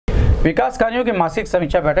विकास कार्यों की मासिक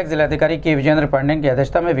समीक्षा बैठक जिलाधिकारी के विजेंद्र पांडे की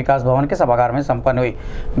अध्यक्षता में विकास भवन के सभागार में संपन्न हुई।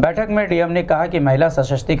 बैठक में डीएम ने कहा कि महिला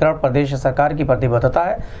सशक्तिकरण प्रदेश सरकार की प्रतिबद्धता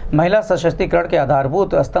है। महिला सशक्तिकरण के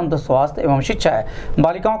आधारभूत स्तंभ स्वास्थ्य एवं शिक्षा है।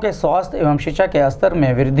 बालिकाओं के स्वास्थ्य एवं शिक्षा के स्तर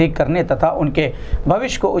में वृद्धि करने तथा उनके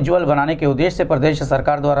भविष्य को उज्जवल बनाने के उद्देश्य से प्रदेश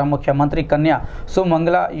सरकार द्वारा मुख्यमंत्री कन्या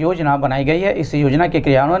सुमंगला योजना बनाई गई है। इस योजना के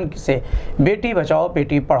क्रियान्वयन से बेटी बचाओ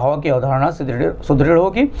बेटी पढ़ाओ की अवधारणा सुदृढ़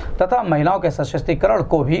होगी तथा महिलाओं के सशक्तिकरण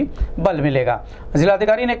को भी बल मिलेगा।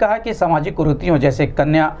 जिलाधिकारी ने कहा कि सामाजिक कुरीतियों जैसे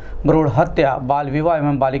कन्या भ्रूण हत्या, बाल विवाह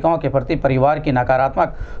एवं बालिकाओं के प्रति परिवार की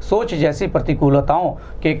नकारात्मक सोच जैसी प्रतिकूलताओं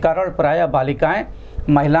के कारण प्रायः बालिकाएं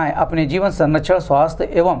महिलाएं अपने जीवन संरक्षण, स्वास्थ्य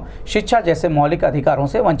एवं शिक्षा जैसे मौलिक अधिकारों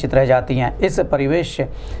से वंचित रह जाती हैं। इस परिवेश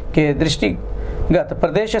के दृष्टिगत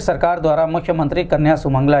प्रदेश सरकार द्वारा मुख्यमंत्री कन्या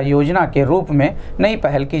सुमंगला योजना के रूप में नई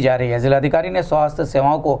पहल की जा रही है। जिलाधिकारी ने स्वास्थ्य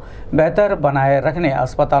सेवाओं को बेहतर बनाए रखने,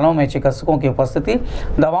 अस्पतालों में चिकित्सकों की उपस्थिति,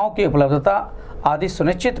 दवाओं की उपलब्धता आदि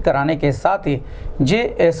सुनिश्चित कराने के साथ ही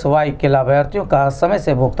JSY के लाभार्थियों का समय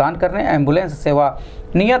से भुगतान करने, एम्बुलेंस सेवा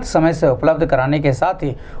नियत समय से उपलब्ध कराने के साथ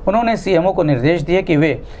ही उन्होंने CMO को निर्देश दिए कि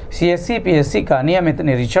वे CSC PSC का नियमित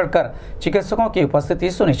निरीक्षण कर चिकित्सकों की उपस्थिति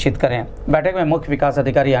सुनिश्चित करें। बैठक में मुख्य विकास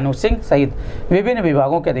अधिकारी अनु सिंह सहित विभिन्न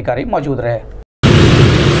विभागों के अधिकारी मौजूद रहे।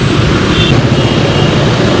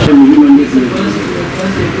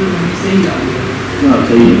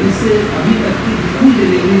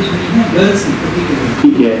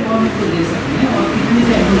 ठीक है।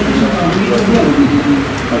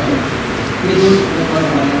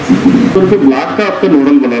 तो फिर ब्लॉक का आपको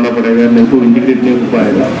नोडल बनाना पड़ेगा, नहीं तो इंटीग्रेट नहीं हो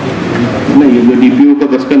पाएगा ना। ये जो DPO का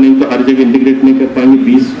बस का नहीं तो हर जगह इंटीग्रेट नहीं कर पाएंगे।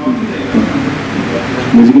 20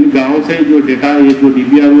 मुझे गाँव से जो डेटा ये जो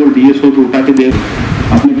DPR और DSO को उठा के दे,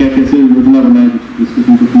 आपने क्या कैसे योजना बनाई इसकी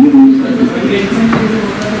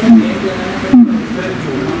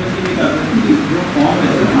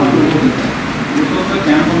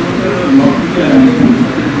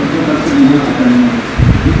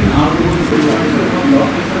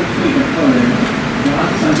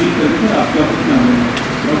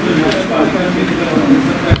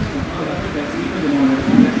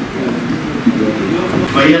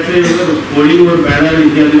कोडिंग और बैनर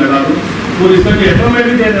इत्यादि लगा दो और इसका में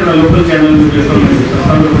भी दे देना लोकल चैनल में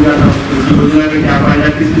योजना के क्या फायदा,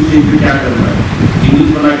 किस चीज पे क्या करना है, न्यूज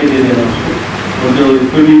बना के दे देना उसको। और जो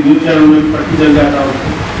कोई भी न्यूज चैनल में पट्टी चल जाता हो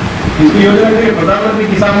इसकी योजना के प्रधानमंत्री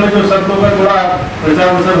किसान में जो शब्दों का थोड़ा प्रचार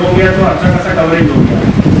प्रसार हो गया तो अच्छा खासा कवरेज हो गया।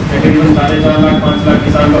 तकरीबन 4.5 लाख 5 लाख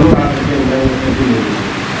किसान का लोग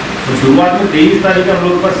तो शुरुआत में 23 तारीख का हम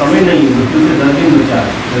लोग पर समय नहीं है, मुश्किल से 10 दिन बचा है,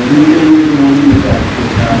 10 दिन के लिए मोदी बचा है।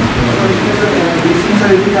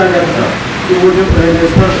 तो वो जो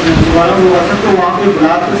शुभारंभ हुआ था तो वहाँ पे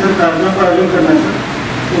ब्लॉक के सर कार्यक्रम का आयोजन करना है सर,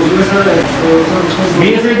 उसमें सर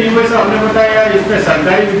हमने बताया इस पर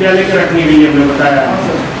सरकारी विद्यालय के रखने के लिए हमने बताया।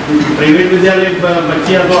 प्राइवेट विद्यालय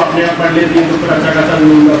बच्चियाँ तो अपने आप पढ़ लेती हैं तो फिर अच्छा खासा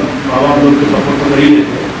माँ बाप लोग सपोर्ट तो कर ही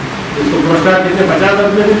लेते हैं। इसको पुरस्कार कितने 50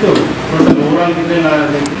 रुपये देते हो, ओवरऑल कितने ला रहे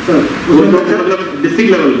हैं सर? मतलब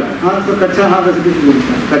डिस्ट्रिक्ट लेवल का? हाँ सर, कक्षा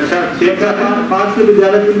 5 के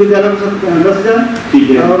विद्यालय 3 विद्यालय में सर 10,000, ठीक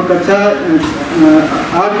है। और कक्षा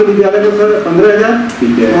 8 के विद्यालय में सर 15,000,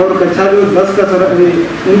 ठीक है। और कक्षा जो 10 का सर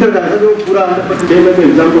इंटर का जो पूरा 100% में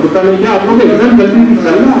एग्जाम को होता नहीं है। आप लोग एग्जाम जल्दी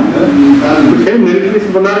करना मेरिट लिस्ट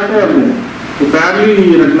बना रखा है आपने, तो तैयार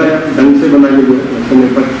ही रखना है ढंग से बना के,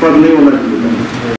 पद नहीं होना चाहिए।